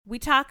We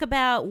talk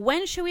about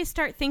when should we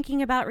start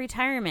thinking about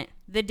retirement?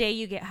 The day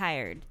you get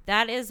hired.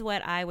 That is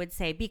what I would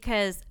say,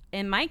 because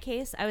in my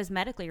case, I was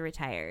medically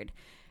retired.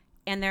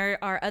 And there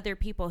are other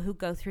people who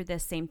go through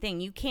this same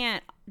thing. You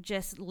can't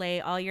just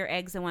lay all your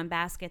eggs in one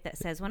basket that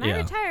says, when I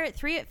retire at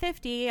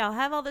 50, I'll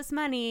have all this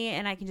money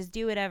and I can just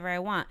do whatever I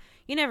want.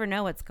 You never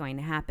know what's going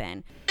to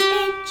happen.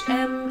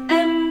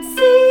 HMMC.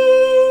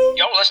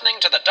 You're listening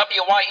to the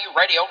WYE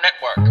Radio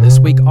Network. This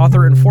week,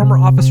 author and former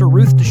officer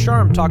Ruth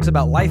Descharme talks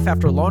about life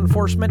after law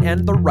enforcement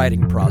and the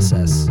writing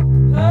process. The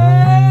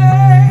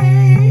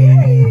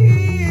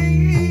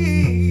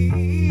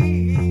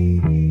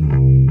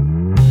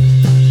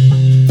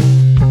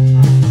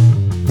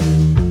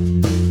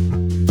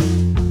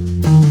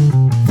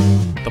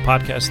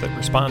podcast that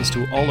responds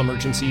to all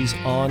emergencies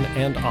on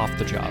and off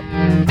the job.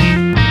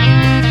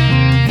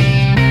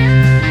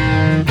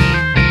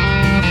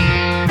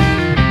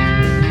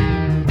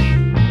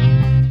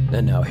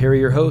 And now, here are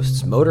your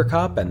hosts, Motor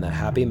Cop and the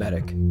Happy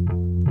Medic.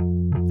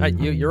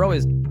 You're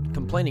always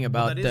complaining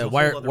about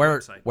why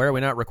are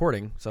we not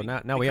recording? So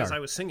now we are. Because I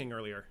was singing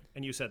earlier,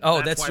 and you said,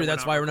 "Oh, that's true.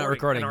 That's why we're not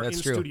recording." And our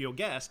That's true. in-studio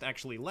guest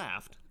actually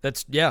laughed.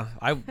 But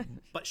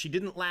she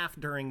didn't laugh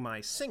during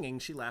my singing.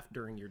 She laughed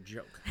during your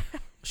joke.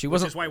 She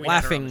wasn't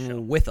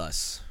laughing with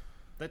us.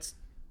 That's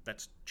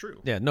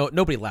true. Yeah,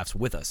 nobody laughs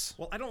with us.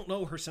 Well, I don't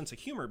know her sense of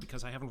humor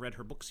because I haven't read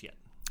her books yet.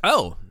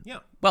 Oh, yeah.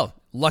 Well,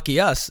 lucky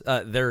us.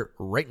 They're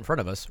right in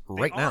front of us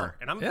now.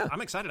 And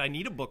I'm excited. I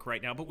need a book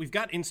right now. But we've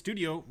got in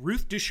studio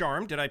Ruth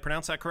Descharme. Did I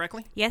pronounce that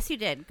correctly? Yes, you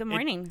did. Good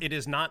morning. It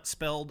is not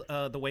spelled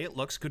the way it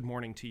looks. Good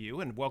morning to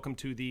you, and welcome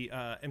to the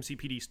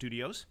MCPD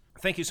studios.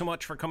 Thank you so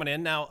much for coming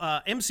in.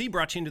 Now, MC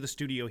brought you into the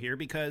studio here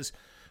because,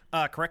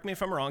 correct me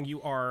if I'm wrong, you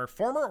are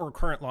former or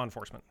current law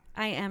enforcement?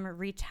 I am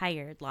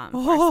retired law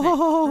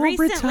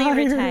enforcement.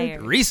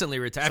 Recently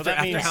retired. So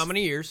After how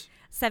many years?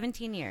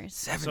 17 years.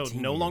 So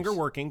no longer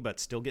working, but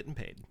still getting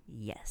paid.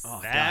 Yes.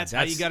 Oh, that's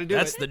how you got to do it.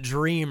 That's the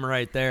dream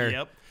right there.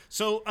 Yep.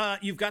 So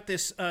you've got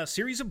this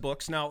series of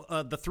books. Now,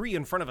 the three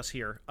in front of us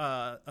here,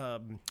 I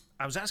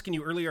was asking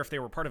you earlier if they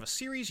were part of a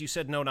series. You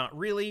said no, not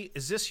really.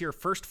 Is this your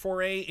first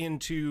foray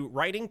into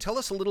writing? Tell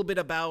us a little bit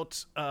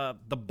about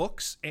the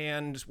books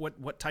and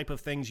what type of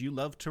things you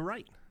love to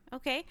write.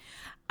 Okay.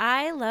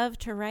 I love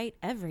to write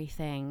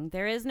everything.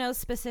 There is no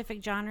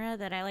specific genre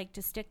that I like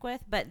to stick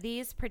with, but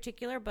these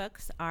particular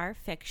books are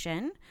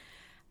fiction.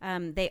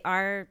 They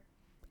are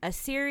a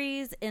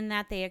series in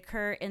that they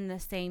occur in the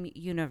same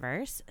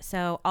universe.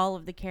 So all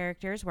of the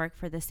characters work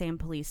for the same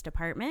police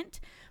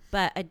department,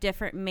 but a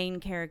different main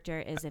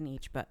character is in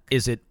each book.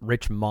 Is it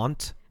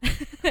Richmond?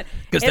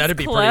 Because that'd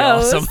be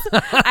close. pretty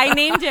awesome. I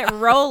named it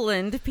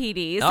Roland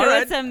PD. So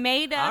it's a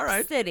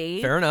made-up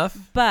city. Fair enough.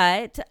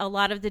 But a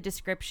lot of the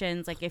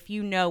descriptions, like if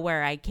you know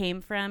where I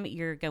came from,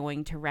 you're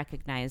going to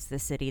recognize the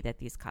city that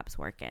these cops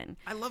work in.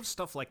 I love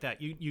stuff like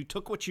that. You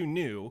took what you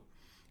knew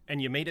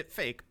and you made it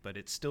fake, but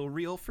it's still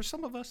real for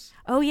some of us.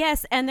 Oh,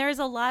 yes. And there's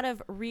a lot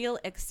of real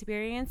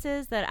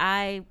experiences that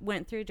I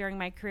went through during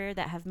my career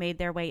that have made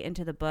their way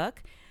into the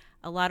book.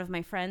 A lot of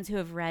my friends who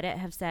have read it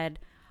have said,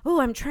 "Oh,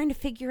 I'm trying to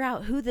figure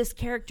out who this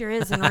character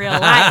is in real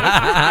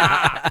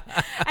life."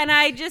 And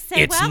I just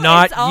say, it's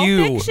it's all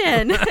you.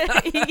 Fiction.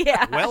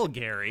 Yeah. Well,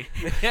 Gary.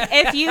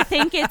 If you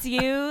think it's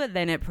you,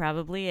 then it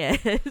probably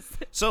is.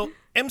 So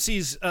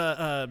MC's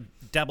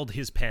dabbled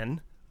his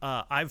pen.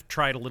 I've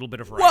tried a little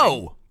bit of writing.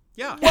 Whoa.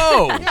 Yeah.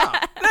 Whoa.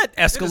 Yeah. That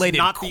escalated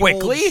not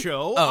quickly. The old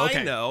show. Oh, okay.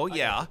 I know,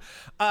 yeah.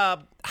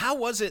 How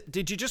was it?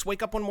 Did you just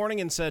wake up one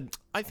morning and said,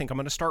 I think I'm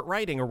going to start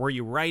writing? Or were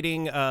you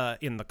writing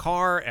in the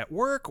car, at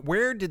work?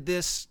 Where did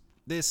this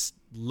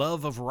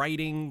love of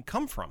writing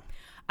come from?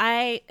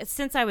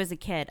 Since I was a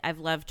kid, I've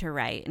loved to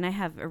write, and I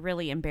have a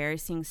really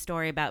embarrassing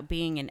story about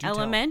being in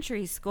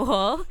elementary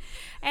school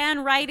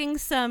and writing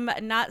some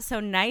not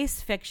so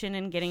nice fiction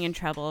and getting in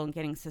trouble and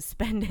getting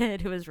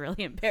suspended. It was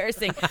really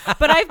embarrassing,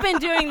 but I've been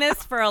doing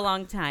this for a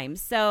long time.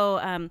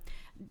 So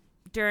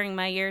during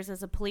my years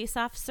as a police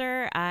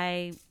officer,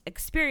 I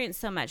experienced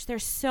so much.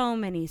 There's so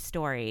many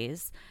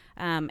stories.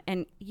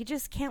 And you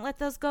just can't let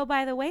those go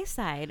by the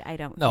wayside, I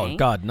don't think. No,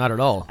 God, not at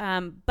all.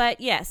 But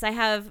yes, I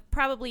have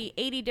probably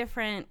 80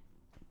 different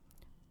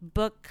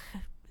book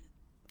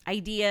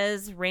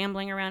ideas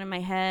rambling around in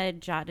my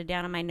head, jotted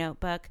down in my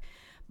notebook.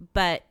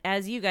 But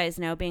as you guys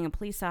know, being a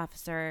police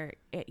officer,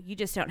 you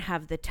just don't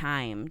have the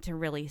time to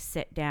really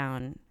sit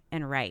down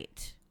and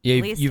write. Yeah,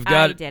 At least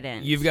I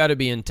didn't. You've got to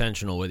be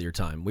intentional with your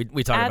time.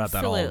 We talk about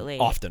that all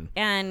often.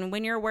 And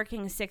when you're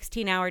working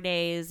 16-hour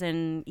days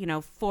and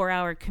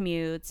 4-hour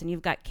commutes, and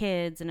you've got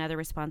kids and other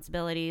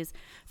responsibilities,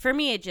 for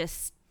me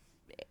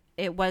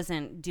it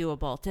wasn't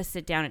doable to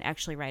sit down and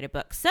actually write a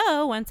book.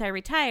 So once I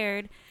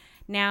retired,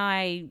 now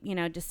I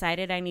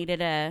decided I needed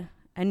a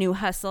new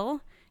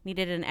hustle,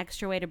 needed an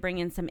extra way to bring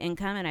in some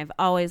income, and I've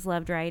always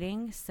loved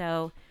writing.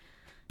 So.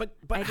 But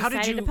I how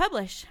did you to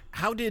publish?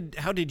 How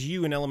did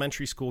you in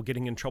elementary school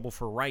getting in trouble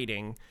for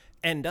writing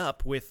end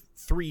up with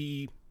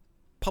 3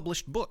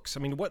 published books.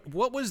 I mean, what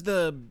was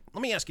let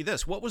me ask you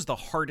this, what was the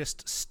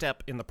hardest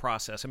step in the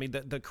process? I mean,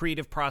 the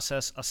creative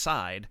process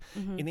aside,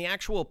 in the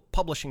actual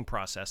publishing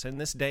process, in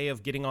this day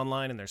of getting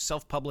online and there's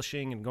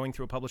self-publishing and going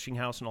through a publishing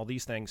house and all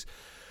these things,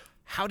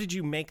 how did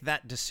you make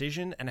that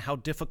decision, and how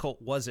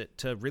difficult was it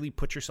to really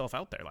put yourself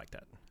out there like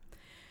that?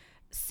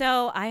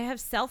 So I have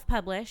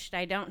self-published.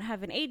 I don't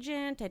have an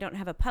agent. I don't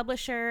have a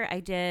publisher. I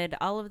did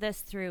all of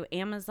this through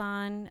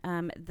Amazon.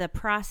 The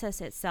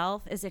process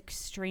itself is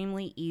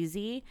extremely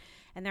easy,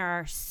 and there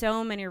are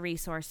so many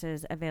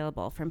resources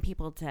available, from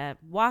people to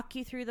walk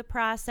you through the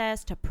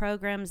process to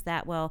programs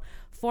that will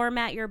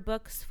format your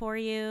books for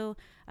you.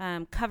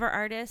 Cover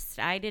artists.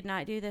 I did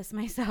not do this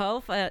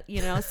myself.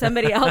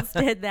 Somebody else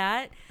did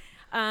that.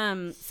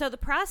 So the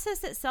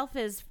process itself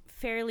is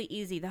fairly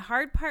easy. The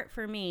hard part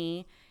for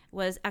me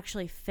was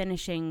actually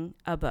finishing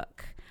a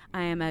book.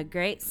 I am a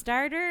great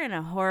starter and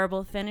a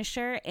horrible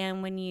finisher,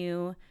 and when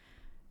you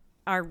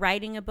are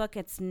writing a book,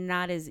 it's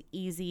not as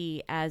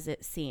easy as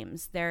it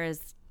seems. There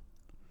is,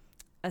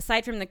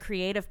 aside from the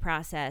creative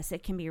process,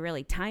 it can be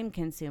really time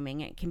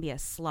consuming. It can be a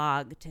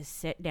slog to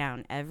sit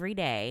down every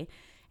day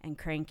and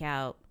crank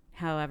out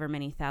however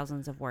many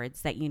thousands of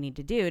words that you need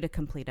to do to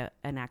complete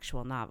an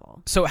actual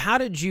novel. So how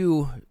did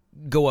you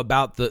go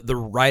about the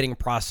writing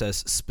process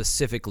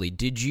specifically?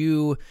 Did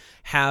you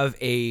have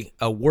a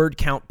word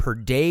count per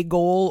day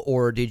goal,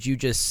 or did you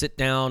just sit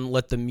down,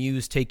 let the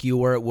muse take you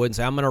where it would, and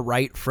say, I'm going to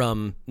write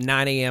from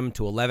 9 a.m.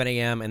 to 11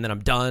 a.m. and then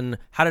I'm done?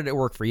 How did it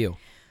work for you?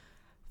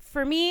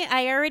 For me,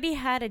 I already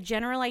had a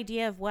general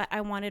idea of what I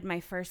wanted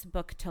my first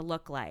book to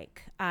look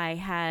like. I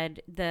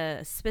had the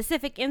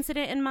specific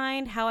incident in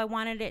mind, how I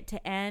wanted it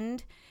to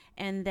end,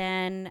 and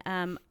then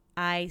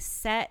I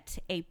set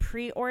a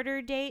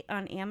pre-order date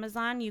on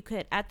Amazon.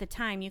 At the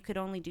time, you could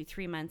only do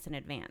 3 months in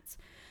advance.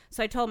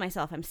 So I told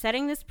myself, I'm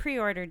setting this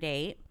pre-order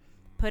date,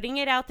 putting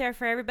it out there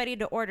for everybody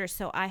to order,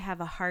 so I have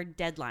a hard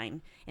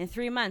deadline. In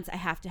 3 months, I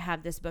have to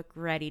have this book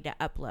ready to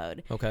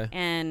upload. Okay.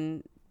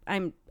 And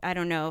I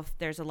don't know if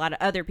there's a lot of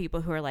other people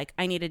who are like,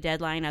 I need a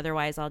deadline,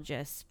 otherwise I'll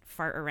just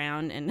fart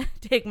around and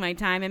take my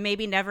time and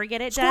maybe never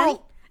get it done.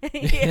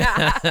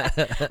 Yeah,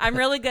 I'm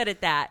really good at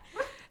that.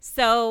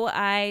 So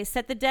I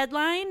set the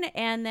deadline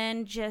and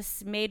then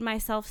just made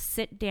myself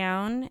sit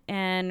down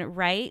and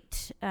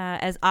write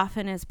as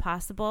often as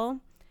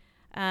possible.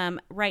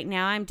 Right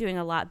now I'm doing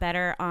a lot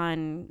better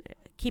on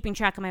keeping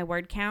track of my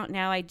word count.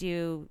 Now I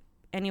do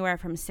anywhere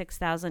from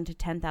 6,000 to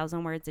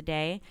 10,000 words a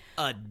day.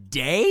 A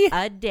day?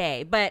 A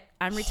day. But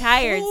I'm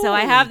retired, so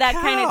I have that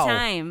kind of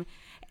time.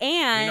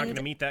 And you're not going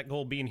to meet that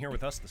goal being here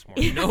with us this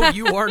morning. No,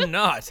 you are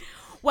not.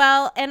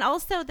 Well, and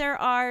also there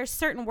are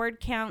certain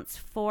word counts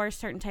for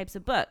certain types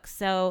of books.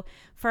 So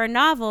for a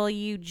novel,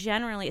 you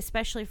generally,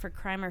 especially for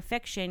crime or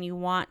fiction, you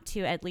want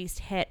to at least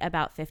hit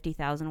about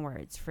 50,000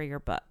 words for your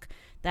book.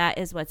 That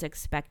is what's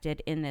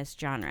expected in this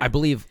genre. I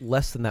believe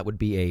less than that would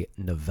be a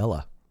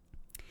novella.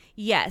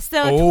 Yes,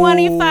 so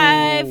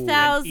 25,000 to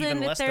 30.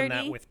 Even less than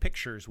that with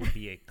pictures would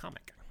be a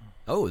comic.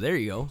 Oh, there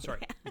you go. Sorry,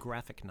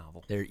 graphic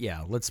novel.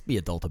 Yeah, let's be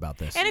adult about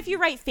this. And if you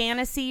write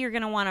fantasy, you're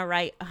going to want to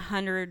write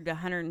 100 to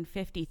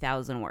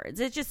 150,000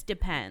 words. It just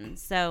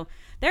depends. So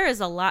there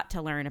is a lot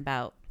to learn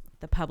about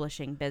the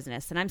publishing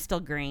business, and I'm still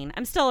green.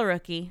 I'm still a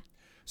rookie.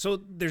 So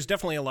there's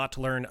definitely a lot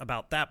to learn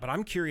about that, but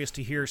I'm curious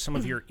to hear some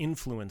of your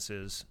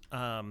influences.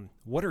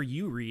 What are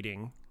you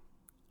reading?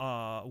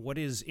 What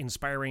is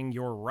inspiring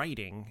your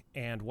writing,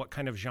 and what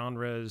kind of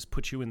genres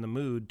put you in the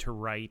mood to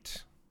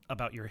write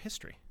about your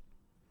history?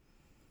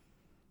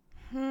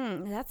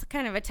 That's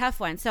kind of a tough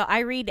one. So I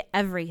read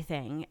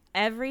everything.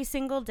 Every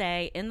single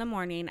day in the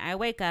morning, I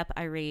wake up,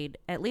 I read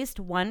at least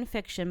one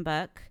fiction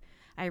book,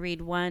 I read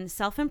one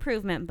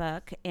self-improvement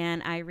book,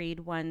 and I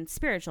read one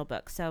spiritual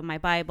book. So my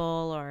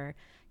Bible or,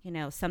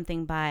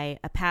 something by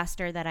a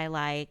pastor that I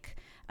like.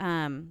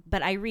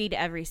 But I read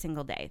every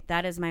single day.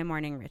 That is my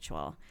morning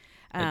ritual.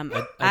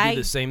 I do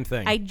the same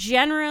thing. I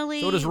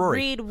generally So does Rory.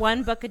 read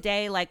one book a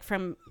day, like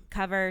from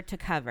cover to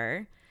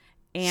cover.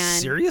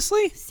 And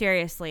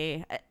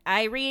Seriously?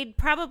 I read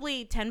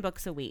probably 10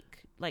 books a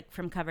week, like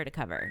from cover to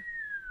cover.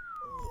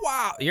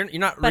 Wow. You're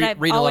not But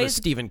reading a lot of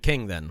Stephen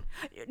King then?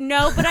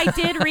 No, but I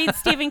did read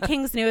Stephen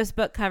King's newest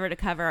book cover to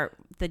cover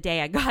the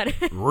day I got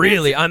it.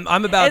 Really? I'm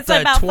about It's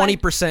about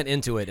 20%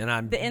 into it, and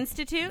I'm The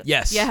Institute?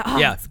 Yes. Yeah. Oh,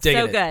 yeah. it's Digging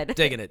so it. good.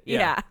 Digging it.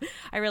 Yeah.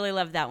 I really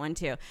love that one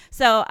too.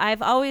 So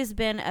I've always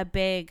been a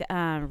big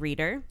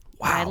reader.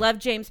 Wow. I love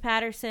James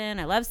Patterson.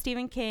 I love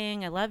Stephen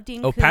King. I love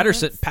Dean Oh,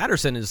 Koontz.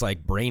 Patterson is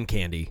like brain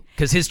candy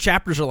because his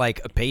chapters are like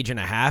a page and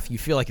a half. You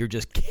feel like you're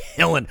just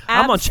killing.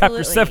 Absolutely. I'm on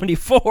chapter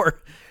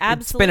 74.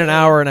 Absolutely. It's been an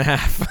hour and a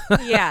half.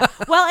 Yeah.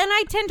 Well, and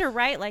I tend to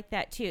write like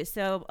that too.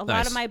 So a lot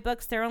Nice. of my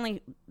books, they're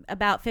only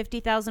about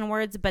 50,000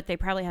 words, but they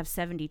probably have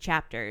 70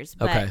 chapters.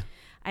 But Okay.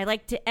 I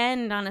like to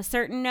end on a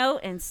certain note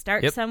and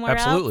start Yep, somewhere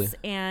absolutely. else.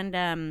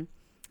 And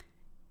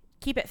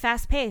keep it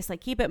fast paced, like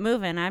keep it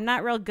moving. I'm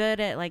not real good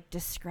at like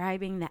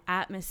describing the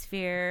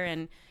atmosphere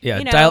and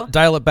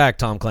dial it back,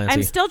 Tom Clancy.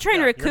 I'm still trying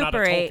to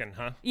recuperate. You're not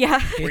a Tolkien, huh? Yeah.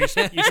 Where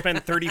you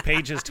spend 30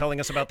 pages telling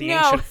us about the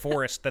ancient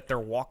forest that they're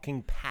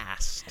walking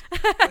past.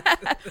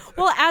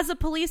 Well, as a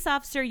police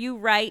officer, you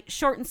write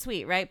short and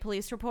sweet, right?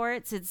 Police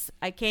reports.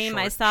 I came,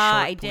 I saw,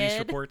 I police did.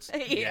 Reports.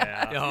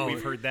 Yeah.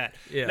 We've heard that.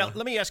 Yeah. Now,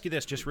 let me ask you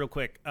this just real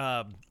quick.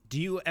 Do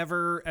you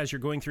ever, as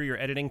you're going through your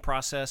editing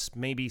process,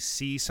 maybe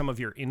see some of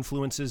your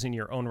influences in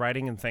your own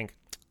writing and think,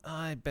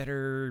 I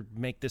better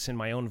make this in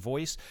my own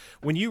voice?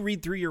 When you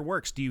read through your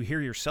works, do you hear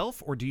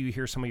yourself or do you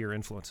hear some of your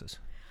influences?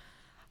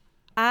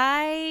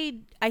 I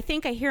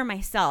think I hear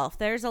myself.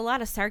 There's a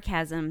lot of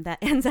sarcasm that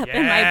ends up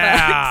in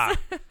my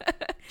books.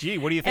 Gee,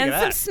 what do you think of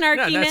that? And some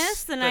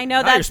snarkiness, and I know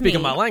now that's you're speaking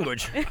me. my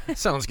language.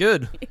 Sounds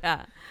good.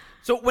 Yeah.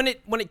 So when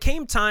it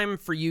came time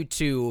for you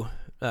to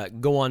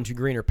go on to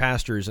greener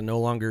pastures and no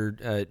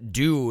longer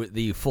do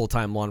the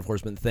full-time law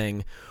enforcement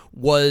thing,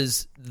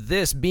 was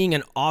this, being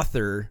an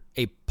author,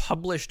 a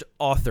published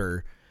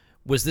author,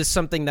 was this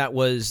something that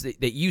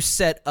you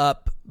set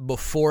up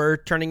before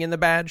turning in the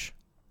badge?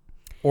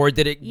 Or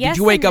did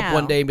you wake up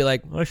one day and be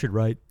like, I should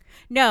write?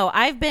 No,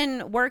 I've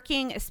been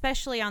working,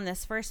 especially on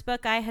this first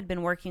book. I had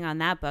been working on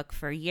that book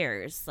for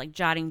years, like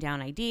jotting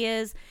down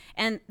ideas.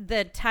 And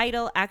the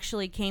title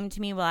actually came to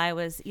me while I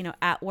was,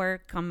 at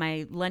work on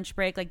my lunch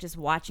break, like just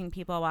watching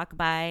people walk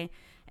by.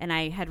 And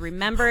I had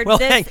remembered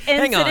this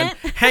incident.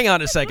 Hang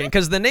on a second,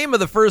 because the name of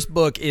the first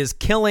book is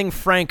Killing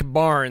Frank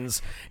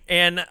Barnes.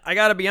 And I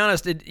got to be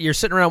honest, you're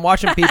sitting around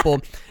watching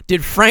people.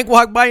 Did Frank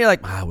walk by and you're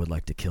like, I would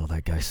like to kill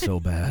that guy so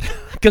bad?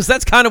 Because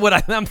that's kind of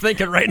what I'm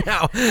thinking right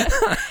now.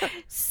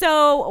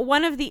 So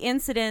one of the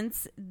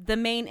incidents, the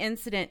main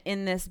incident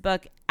in this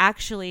book,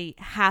 actually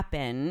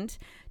happened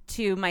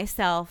to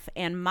myself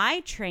and my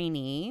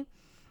trainee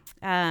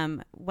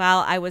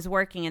while I was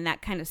working, and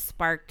that kind of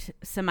sparked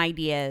some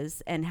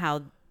ideas and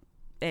how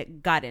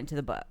it got into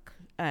the book,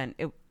 and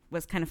it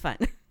was kind of fun.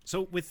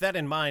 So with that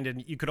in mind,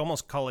 and you could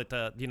almost call it,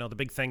 the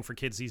big thing for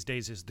kids these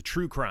days is the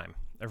true crime.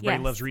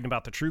 Everybody loves reading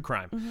about the true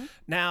crime. Mm-hmm.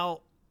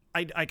 Now,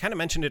 I kind of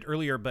mentioned it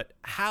earlier, but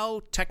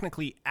how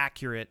technically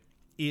accurate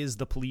is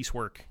the police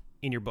work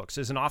in your books?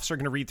 Is an officer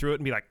going to read through it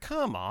and be like,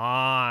 come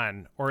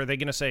on? Or are they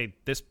going to say,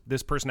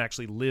 this person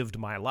actually lived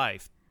my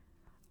life?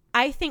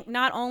 I think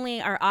not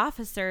only are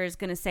officers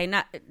going to say,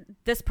 not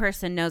this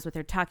person knows what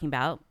they're talking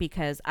about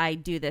because I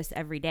do this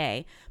every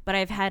day, but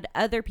I've had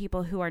other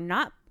people who are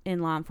not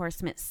in law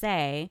enforcement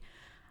say,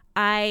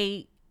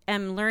 I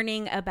am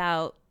learning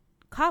about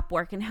cop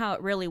work and how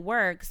it really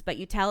works, but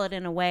you tell it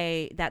in a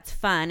way that's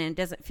fun and it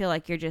doesn't feel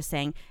like you're just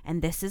saying,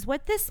 and this is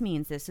what this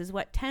means, this is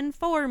what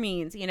 10-4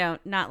 means,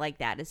 not like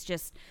that. It's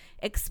just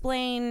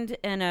explained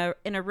in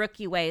a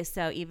rookie way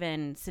so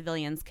even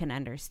civilians can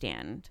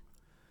understand.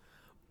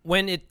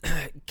 When it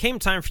came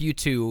time for you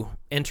to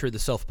enter the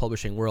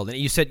self-publishing world, and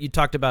you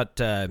talked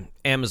about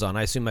Amazon.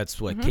 I assume that's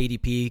what,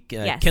 KDP,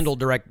 yes. Kindle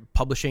Direct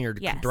Publishing or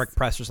yes. Direct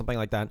Press or something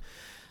like that.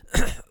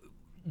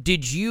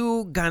 Did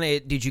you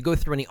go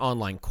through any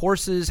online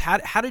courses?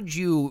 How did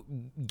you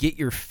get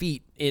your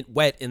feet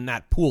wet in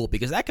that pool?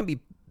 Because that can be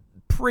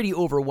pretty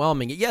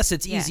overwhelming. Yes,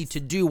 it's easy to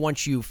do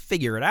once you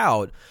figure it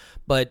out,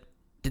 but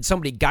did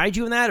somebody guide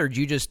you in that, or did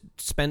you just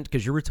spend,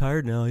 because you're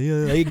retired now?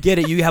 Yeah, I get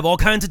it. You have all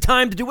kinds of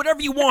time to do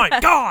whatever you want.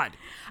 God!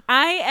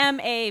 I am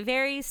a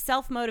very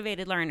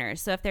self-motivated learner.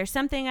 So if there's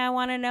something I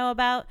want to know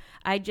about,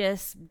 I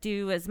just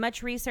do as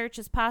much research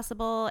as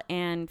possible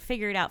and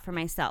figure it out for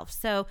myself.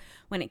 So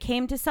when it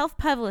came to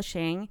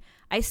self-publishing,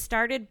 I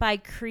started by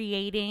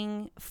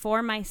creating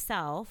for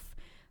myself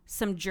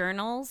some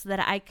journals that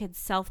I could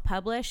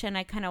self-publish, and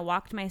I kind of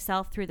walked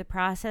myself through the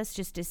process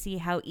just to see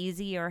how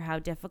easy or how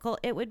difficult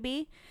it would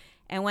be.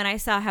 And when I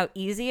saw how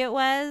easy it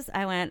was,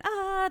 I went,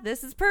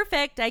 this is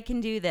perfect. I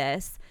can do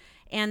this.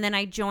 And then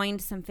I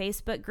joined some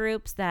Facebook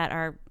groups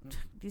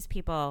these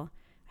people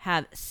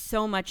have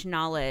so much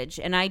knowledge.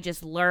 And I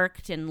just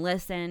lurked and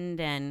listened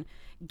and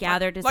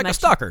gathered as much. Like a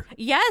stalker.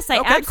 Yes, I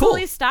Okay,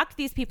 absolutely cool. stalked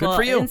these people. Good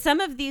for you. And some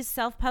of these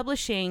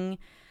self-publishing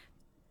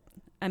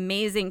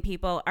amazing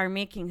people are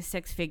making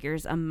 6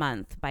 figures a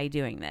month by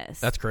doing this.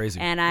 That's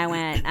crazy. And I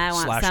want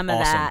some of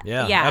awesome. that.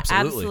 Yeah,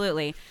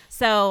 absolutely.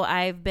 So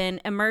I've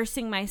been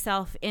immersing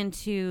myself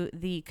into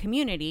the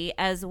community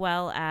as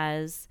well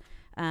as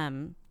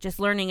just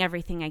learning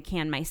everything I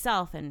can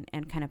myself and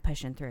kind of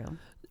pushing through.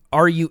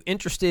 Are you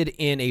interested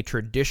in a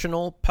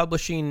traditional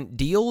publishing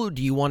deal?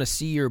 Do you want to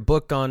see your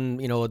book on,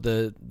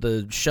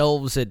 the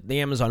shelves at the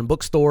Amazon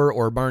bookstore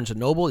or Barnes &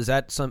 Noble? Is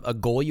that a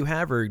goal you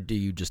have, or do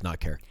you just not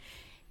care?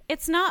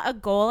 It's not a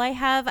goal I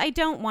have. I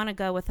don't want to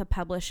go with a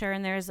publisher,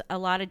 and there's a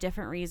lot of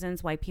different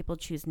reasons why people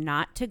choose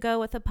not to go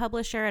with a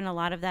publisher, and a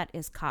lot of that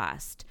is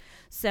cost.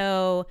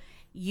 So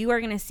you are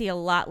going to see a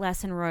lot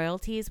less in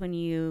royalties when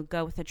you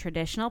go with a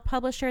traditional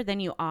publisher than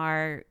you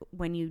are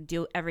when you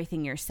do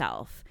everything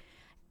yourself.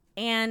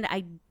 And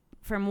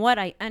from what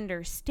I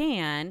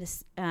understand,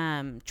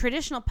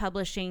 traditional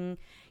publishing,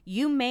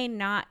 you may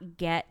not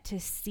get to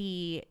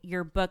see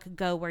your book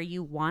go where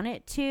you want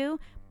it to,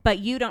 but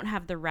you don't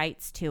have the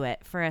rights to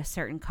it for a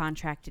certain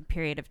contracted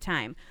period of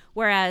time.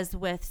 Whereas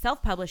with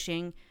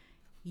self-publishing,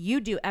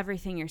 you do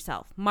everything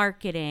yourself,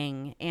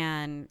 marketing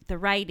and the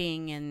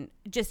writing and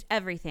just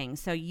everything.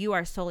 So you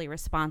are solely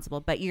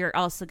responsible, but you're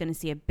also going to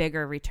see a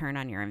bigger return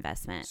on your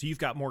investment. So you've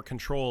got more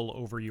control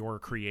over your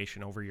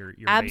creation, over your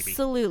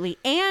Absolutely.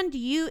 And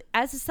you,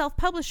 as a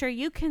self-publisher,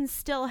 you can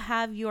still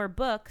have your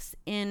books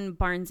in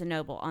Barnes &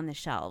 Noble on the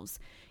shelves.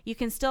 You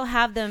can still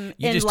have them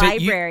in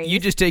libraries. You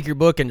just take your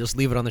book and just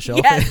leave it on the shelf.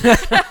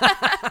 Yes.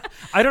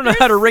 I don't know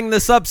how to ring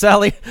this up,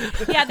 Sally.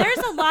 Yeah, there's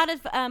a lot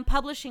of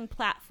publishing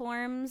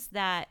platforms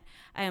that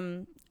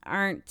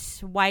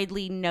aren't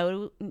widely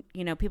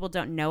people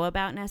don't know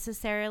about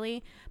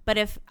necessarily. But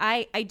if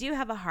I do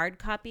have a hard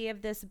copy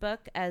of this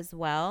book as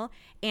well,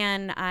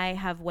 and I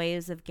have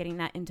ways of getting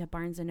that into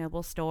Barnes &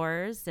 Noble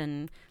stores,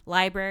 and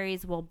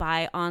libraries will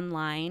buy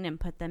online and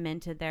put them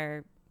into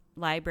their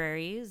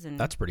libraries. And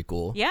that's pretty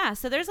cool. Yeah,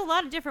 so there's a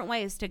lot of different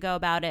ways to go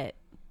about it,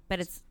 but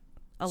it's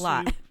a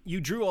lot. You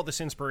drew all this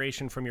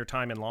inspiration from your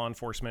time in law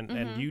enforcement,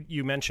 and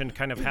you mentioned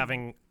kind of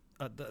having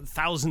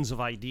thousands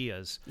of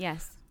ideas.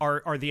 Yes.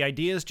 Are the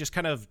ideas just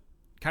kind of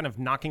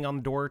knocking on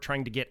the door,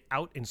 trying to get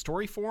out in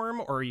story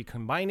form, or are you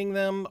combining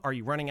them? Are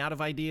you running out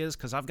of ideas?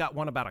 Because I've got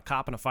one about a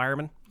cop and a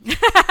fireman.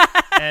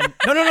 And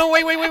no,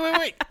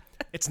 wait.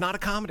 It's not a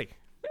comedy.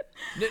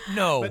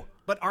 No.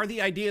 But are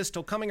the ideas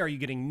still coming? Are you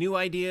getting new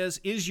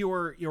ideas? Is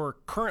your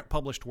current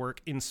published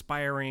work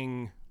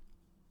inspiring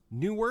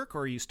new work,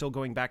 or are you still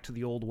going back to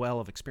the old well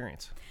of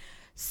experience?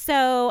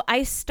 So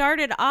I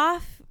started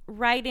off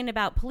writing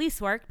about police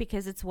work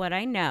because it's what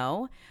I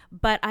know,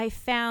 but I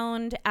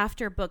found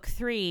after book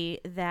 3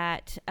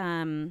 that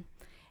I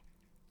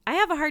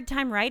have a hard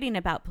time writing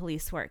about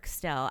police work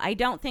still. I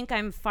don't think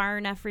I'm far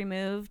enough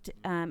removed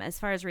as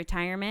far as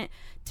retirement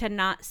to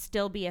not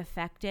still be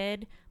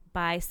affected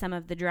by some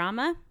of the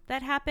drama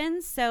that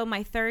happens. So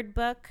my third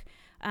book,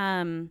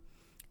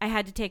 I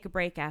had to take a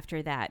break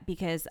after that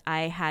because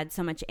I had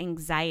so much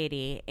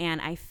anxiety, and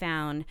I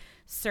found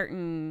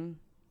certain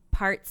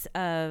parts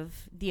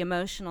of the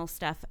emotional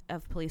stuff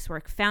of police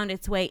work found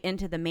its way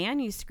into the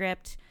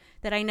manuscript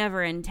that I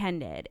never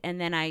intended. And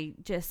then I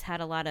just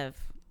had a lot of,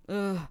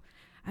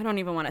 I don't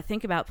even want to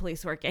think about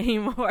police work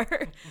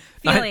anymore.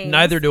 Feelings.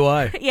 Neither do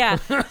I. Yeah.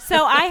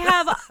 So I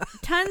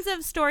have tons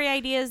of story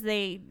ideas.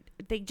 They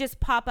just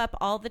pop up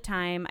all the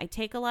time. I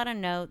take a lot of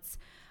notes.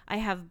 I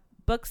have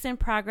books in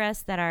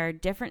progress that are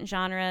different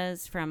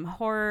genres, from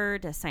horror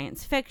to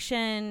science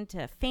fiction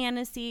to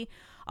fantasy,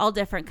 all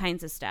different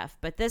kinds of stuff.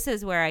 But this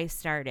is where I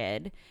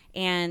started.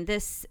 And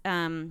this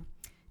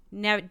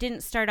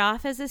didn't start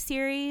off as a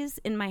series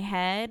in my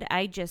head.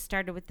 I just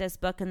started with this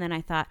book, and then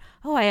I thought,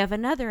 I have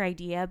another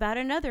idea about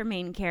another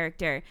main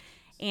character.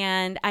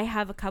 And I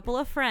have a couple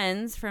of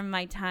friends from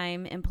my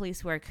time in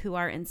police work who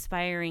are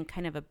inspiring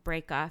kind of a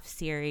break-off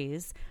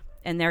series,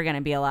 and they're going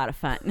to be a lot of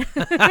fun.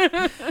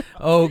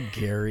 Oh,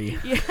 Gary.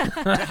 Yeah.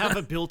 To have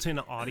a built-in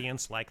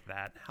audience like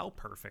that, how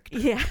perfect.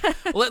 Yeah.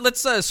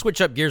 Let's switch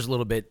up gears a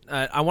little bit.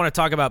 I want to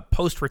talk about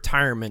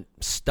post-retirement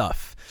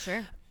stuff.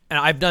 Sure. And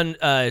I've done,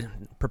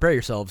 prepare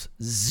yourselves,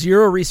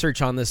 zero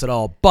research on this at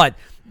all, but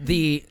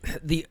the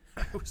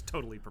I was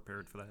totally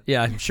prepared for that.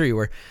 Yeah, I'm sure you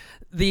were.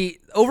 The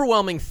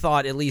overwhelming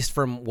thought, at least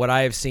from what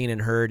I have seen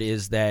and heard,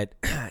 is that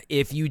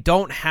if you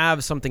don't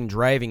have something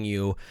driving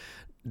you,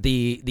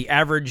 the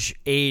average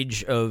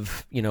age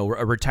of a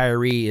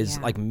retiree is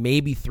like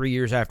maybe 3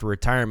 years after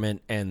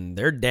retirement, and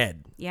they're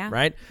dead. Yeah.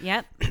 Right.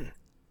 Yep.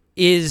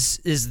 Is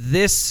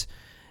this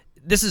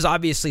is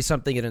obviously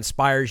something that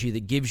inspires you,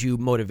 that gives you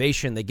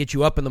motivation, that gets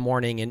you up in the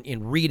morning and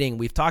in reading.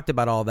 We've talked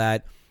about all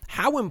that.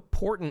 How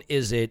important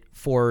is it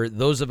for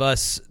those of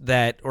us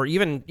that, or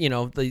even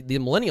the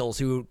millennials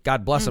who,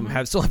 God bless them,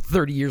 still have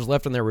 30 years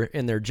left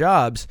in their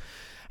jobs?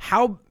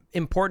 How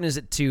important is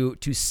it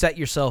to set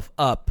yourself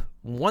up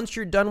once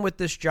you're done with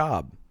this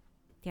job?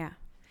 Yeah.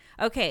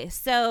 Okay.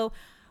 So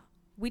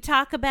we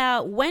talk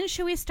about, when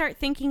should we start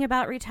thinking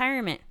about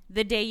retirement?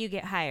 The day you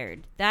get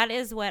hired. That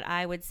is what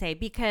I would say,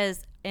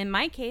 because in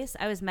my case,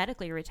 I was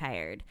medically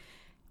retired.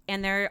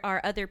 And there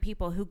are other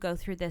people who go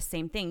through this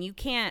same thing. You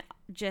can't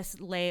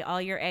just lay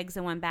all your eggs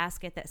in one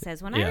basket that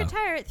says, when I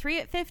retire at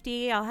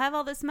 50, I'll have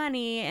all this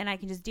money and I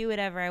can just do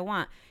whatever I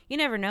want. You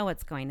never know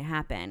what's going to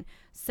happen.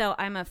 So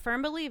I'm a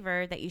firm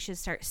believer that you should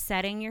start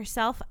setting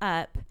yourself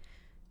up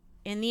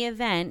in the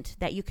event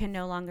that you can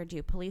no longer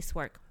do police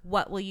work.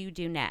 What will you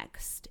do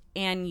next?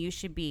 And you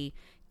should be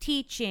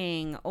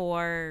teaching,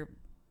 or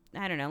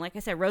I don't know, like I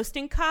said,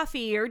 roasting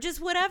coffee, or just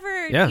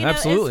whatever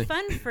absolutely is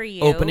fun for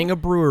you. Opening a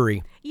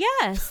brewery.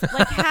 Yes,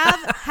 like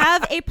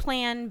have a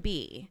plan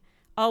B.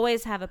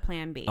 Always have a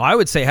plan B. Oh, I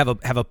would say have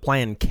a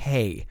plan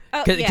K,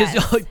 because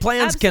yes,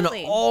 plans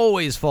absolutely. can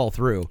always fall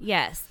through.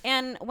 Yes,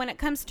 and when it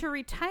comes to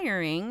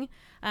retiring,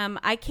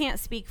 I can't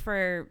speak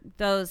for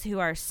those who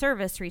are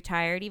service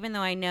retired, even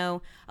though I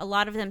know a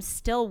lot of them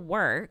still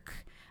work.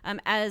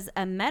 As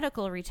a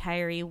medical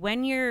retiree,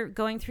 when you're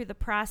going through the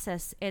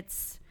process,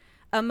 it's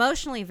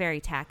emotionally very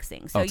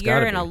taxing. So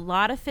you're in a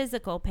lot of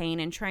physical pain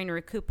and trying to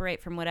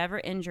recuperate from whatever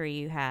injury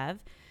you have.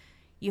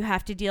 You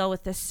have to deal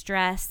with the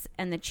stress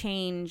and the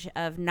change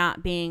of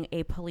not being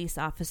a police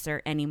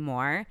officer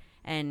anymore.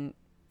 And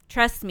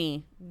trust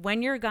me,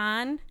 when you're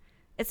gone,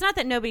 it's not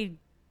that nobody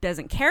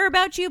doesn't care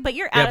about you, but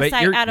you're out of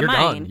sight, out of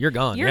mind. You're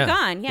gone. You're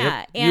gone,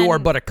 yeah. Yep. You are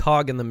but a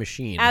cog in the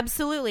machine.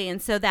 Absolutely. And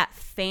so that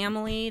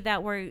family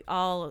that we're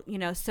all,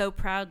 so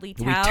proudly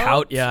tout. We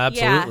tout, yeah,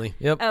 absolutely.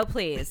 Yeah. Yep. Oh,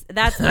 please.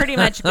 That's pretty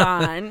much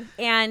gone.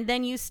 And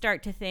then you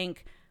start to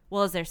think,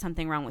 well, is there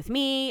something wrong with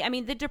me? I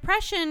mean, the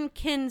depression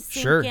can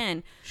sink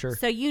in. Sure.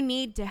 So you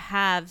need to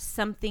have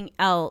something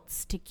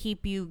else to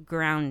keep you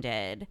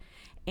grounded.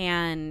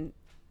 And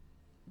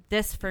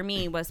this, for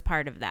me, was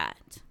part of that.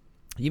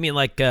 You mean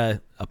like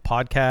a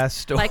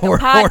podcast? Like a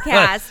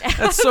podcast.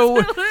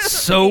 That's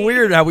so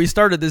weird how we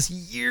started this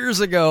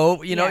years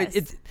ago.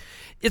 Yes.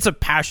 It's a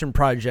passion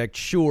project,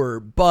 sure,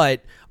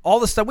 but all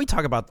the stuff we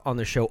talk about on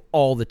the show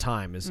all the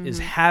time is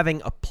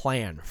having a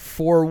plan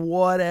for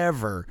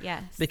whatever.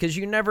 Yes. Because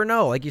you never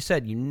know. Like you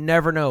said, you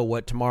never know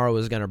what tomorrow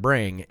is going to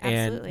bring.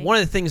 Absolutely. And one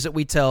of the things that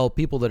we tell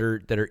people that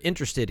are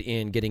interested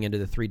in getting into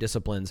the 3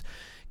 disciplines,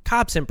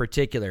 cops in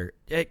particular,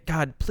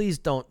 God, please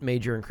don't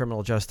major in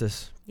criminal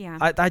justice. Yeah.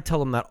 I tell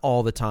them that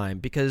all the time,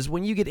 because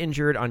when you get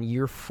injured on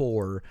year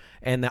 4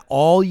 and that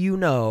all you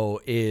know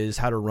is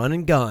how to run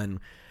and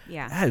gun,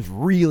 that is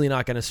really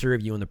not going to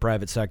serve you in the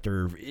private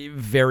sector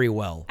very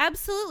well.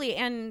 Absolutely.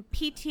 And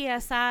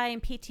PTSI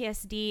and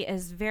PTSD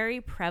is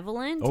very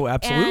prevalent. Oh,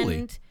 absolutely.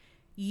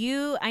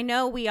 And I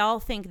know we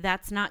all think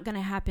that's not going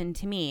to happen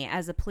to me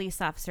as a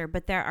police officer,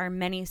 but there are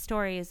many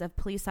stories of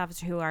police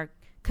officers who are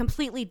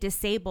completely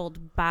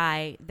disabled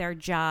by their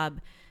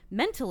job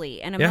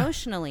mentally and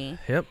emotionally.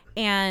 Yep.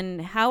 And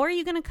how are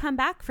you going to come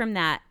back from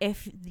that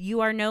if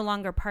you are no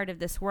longer part of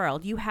this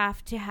world? You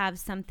have to have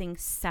something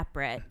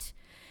separate.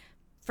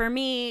 For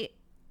me,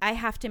 I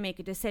have to make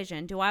a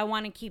decision. Do I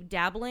want to keep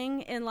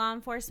dabbling in law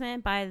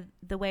enforcement by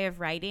the way of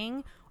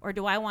writing, or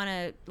do I want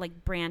to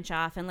branch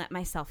off and let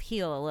myself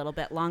heal a little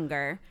bit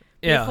longer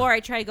before I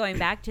try going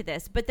back to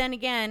this? But then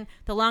again,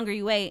 the longer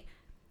you wait,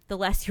 the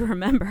less you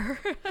remember.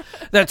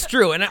 That's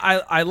true. And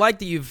I like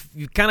that you've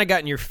kind of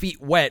gotten your feet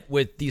wet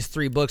with these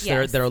 3 books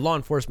that are law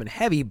enforcement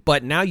heavy,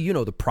 but now you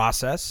know the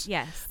process.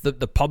 Yes.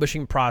 The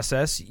publishing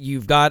process.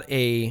 You've got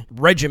a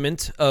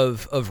regiment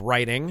of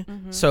writing.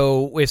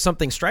 So if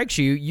something strikes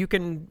you, you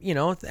can,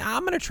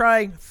 I'm going to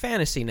try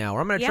fantasy now,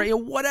 or I'm going to try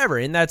whatever.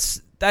 And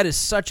that is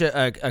such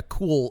a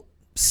cool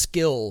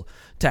skill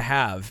to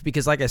have,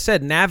 because like I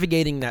said,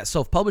 navigating that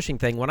self-publishing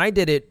thing, when I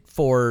did it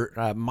for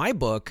my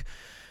book,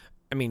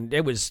 I mean,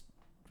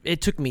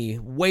 it took me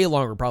way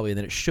longer probably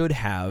than it should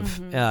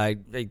have. I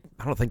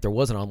don't think there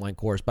was an online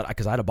course, but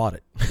because I'd have bought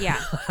it. Yeah.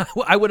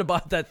 I would have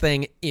bought that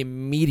thing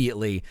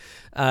immediately.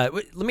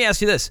 Let me ask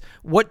you this.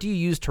 What do you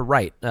use to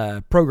write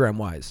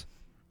program-wise?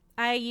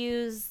 I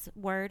use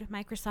Word,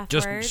 Microsoft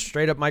Word. Just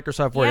straight up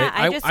Microsoft Word.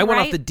 Yeah, I went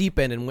off the deep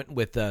end and went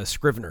with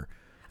Scrivener.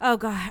 Oh,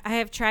 God. I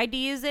have tried to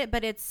use it,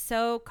 but it's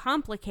so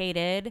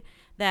complicated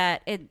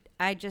that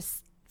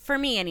for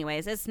me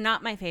anyways, it's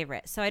not my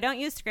favorite. So I don't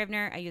use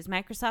Scrivener. I use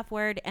Microsoft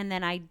Word. And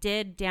then I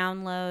did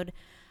download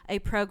a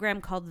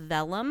program called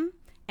Vellum,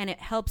 and it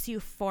helps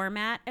you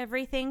format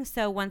everything.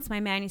 So once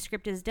my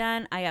manuscript is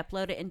done, I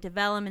upload it into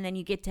Vellum, and then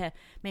you get to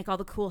make all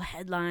the cool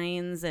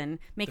headlines and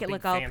make it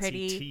look all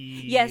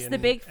pretty. Yes, the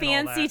big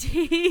fancy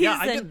T's.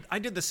 Yeah, I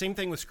did the same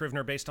thing with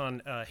Scrivener based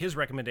on his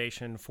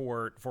recommendation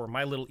for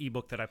my little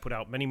ebook that I put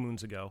out many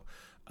moons ago.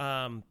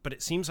 But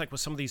it seems like with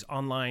some of these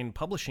online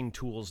publishing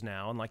tools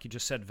now, and like you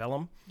just said,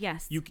 Vellum,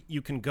 yes,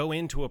 you can go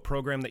into a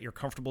program that you're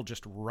comfortable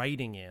just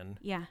writing in,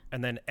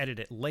 and then edit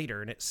it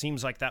later. And it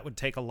seems like that would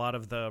take a lot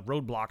of the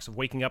roadblocks of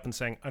waking up and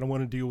saying, I don't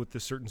want to deal with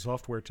this certain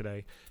software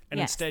today. And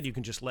instead, you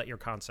can just let your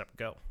concept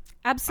go.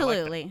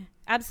 Absolutely.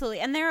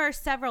 Absolutely. And there are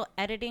several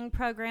editing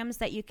programs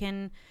that you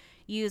can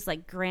use,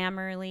 like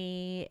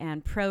Grammarly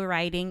and Pro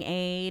Writing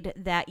Aid,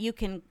 that you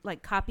can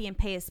copy and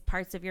paste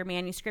parts of your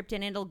manuscript,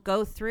 and it'll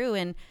go through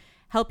and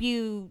help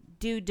you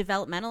do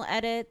developmental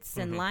edits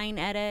and line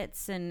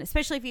edits, and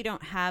especially if you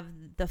don't have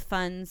the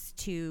funds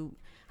to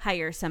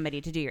hire somebody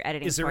to do your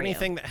editing. Is there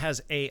anything that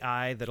has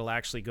AI that'll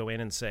actually go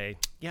in and say,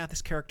 yeah,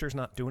 this character's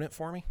not doing it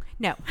for me?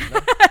 No.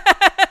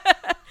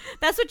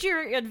 That's what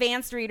your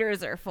advanced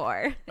readers are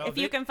for, if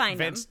you can find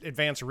them.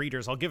 Advanced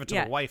readers. I'll give it to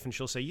my wife, and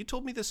she'll say, you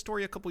told me this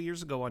story a couple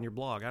years ago on your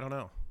blog. I don't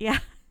know. Yeah.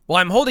 Well,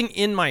 I'm holding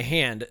in my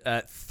hand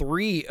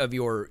 3 of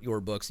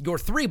your books. Your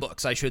 3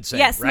 books, I should say.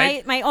 Yes,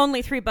 right? my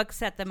only 3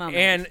 books at the moment.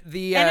 And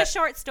and a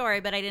short story,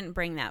 but I didn't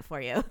bring that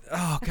for you.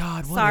 Oh,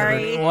 God.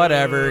 Sorry.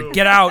 Whatever.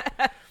 Get out.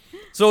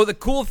 So the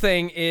cool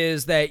thing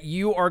is that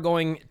you are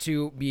going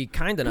to be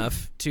kind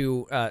enough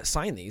to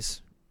sign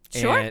these.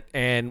 Sure.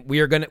 And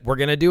we're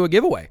gonna do a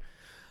giveaway.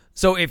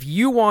 So if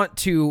you want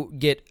to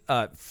get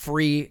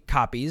free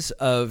copies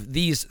of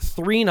these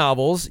 3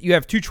 novels, you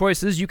have 2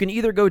 choices. You can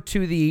either go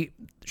to the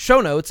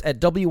show notes at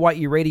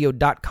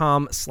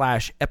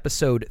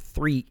wyeradio.com/episode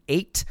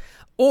 38,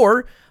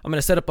 Or I'm going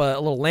to set up a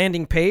little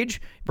landing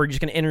page where you're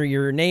just going to enter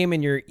your name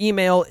and your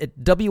email at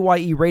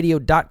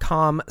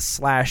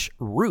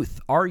wyeradio.com/Ruth,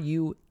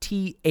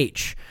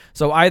 RUTH.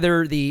 So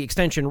either the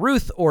extension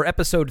Ruth or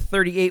episode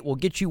 38 will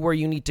get you where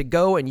you need to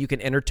go, and you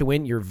can enter to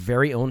win your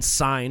very own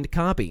signed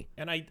copy.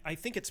 And I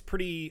think it's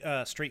pretty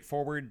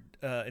straightforward.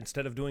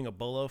 Instead of doing a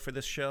bolo for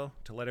this show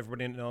to let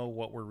everybody know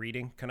what we're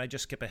reading, can I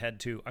just skip ahead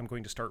to I'm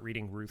going to start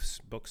reading Ruth's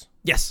books?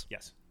 Yes.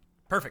 Yes.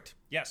 Perfect.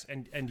 Yes.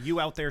 And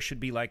you out there should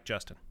be like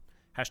Justin.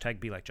 Hashtag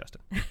be like Justin.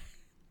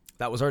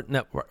 That was our.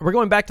 No, we're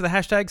going back to the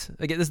hashtags.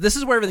 Again, this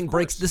is where everything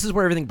breaks. This is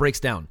where everything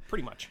breaks down.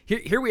 Pretty much.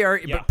 Here we are,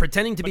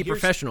 pretending to be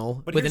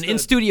professional with an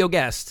in-studio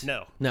guest.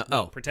 No.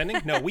 Oh, pretending?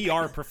 No, we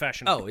are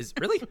professional. Oh, is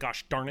really?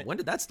 Gosh darn it! When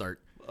did that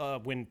start?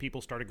 When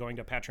people started going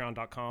to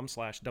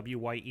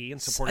patreon.com/WYE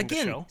and supporting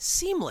Again, the show.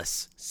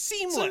 Seamless.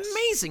 Seamless. It's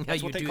amazing how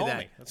That's you what they do call that.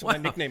 me. That's my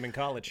nickname in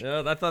college.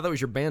 I thought that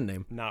was your band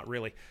name. Not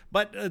really.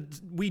 But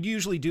we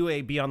usually do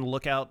a be on the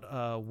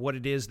lookout what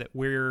it is that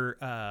we're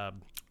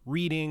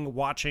reading,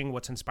 watching,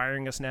 what's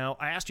inspiring us now.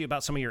 I asked you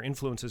about some of your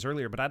influences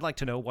earlier, but I'd like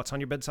to know what's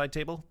on your bedside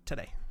table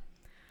today.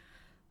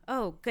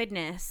 Oh,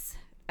 goodness.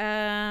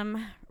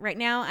 Right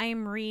now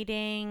I'm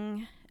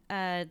reading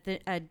a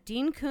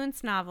Dean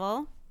Koontz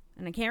novel,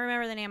 and I can't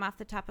remember the name off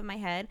the top of my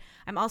head.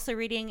 I'm also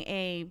reading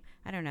a,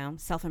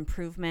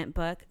 self-improvement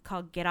book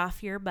called Get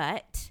Off Your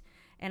Butt,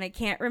 and I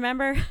can't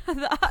remember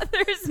the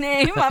author's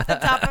name off the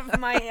top of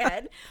my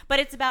head, but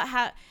it's about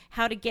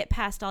how to get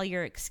past all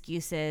your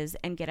excuses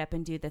and get up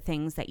and do the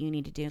things that you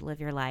need to do to live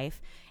your life.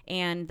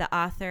 And the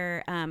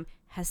author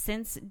has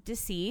since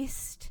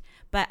deceased,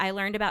 but I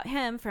learned about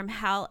him from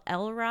Hal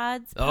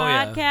Elrod's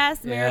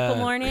podcast, Miracle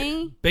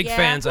Morning. Big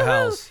fans of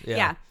Hal's.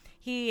 Yeah.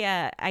 He,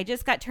 I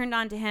just got turned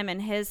on to him,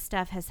 and his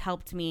stuff has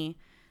helped me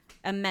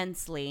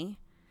immensely.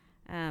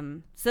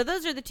 So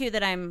those are the two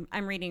that I'm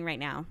reading right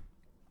now.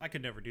 I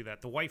could never do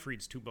that. The wife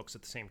reads 2 books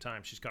at the same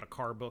time. She's got a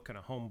car book and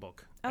a home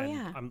book. Oh, and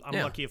yeah. I'm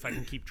lucky if I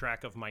can keep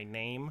track of my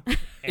name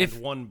and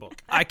one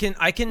book. I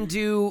can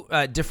do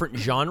different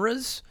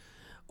genres,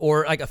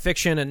 or like a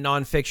fiction and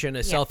nonfiction,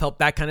 a self-help,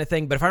 that kind of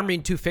thing. But if I'm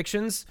reading 2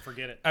 fictions,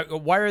 forget it.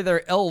 Why are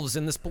there elves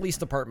in this police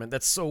department?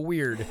 That's so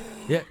weird.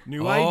 Yeah,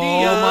 New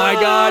idea. Oh my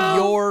God,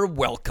 you're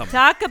welcome.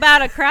 Talk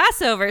about a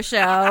crossover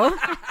show.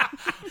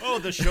 Oh,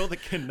 the show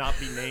that cannot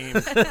be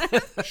named.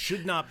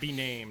 Should not be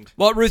named.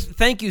 Well, Ruth,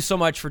 thank you so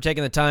much for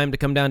taking the time to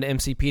come down to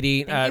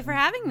MCPD. Thank you for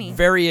having me.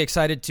 Very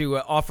excited to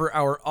offer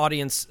our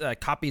audience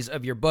copies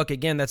of your book.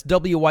 Again, that's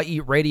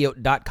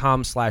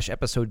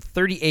wyeradio.com/episode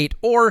 38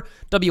 or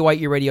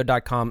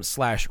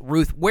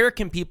wyeradio.com/Ruth. Where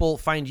can people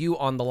find you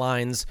on the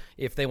lines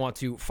if they want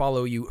to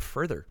follow you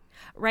further?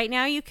 Right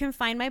now, you can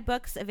find my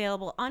books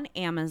available on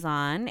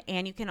Amazon,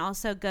 and you can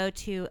also go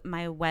to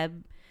my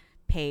web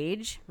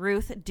page,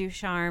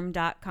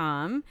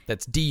 ruthducharme.com.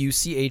 That's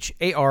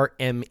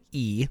DUCHARME.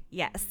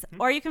 Yes.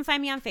 Or you can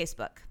find me on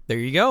Facebook. There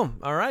you go.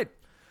 All right.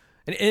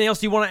 Anything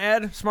else you want to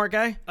add, smart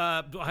guy?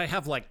 I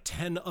have like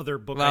 10 other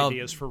book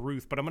ideas for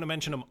Ruth, but I'm going to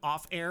mention them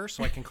off air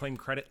so I can claim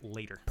credit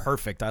later.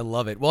 Perfect. I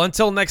love it. Well,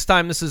 until next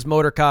time, this is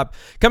Motor Cop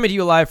coming to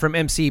you live from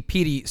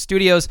MCPD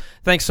Studios.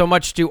 Thanks so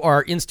much to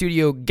our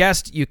in-studio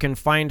guest. You can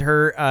find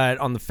her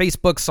on the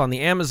Facebooks, on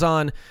the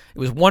Amazon. It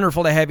was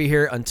wonderful to have you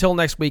here. Until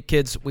next week,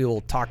 kids, we will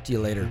talk to you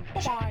later.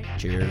 Bye-bye.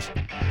 Cheers.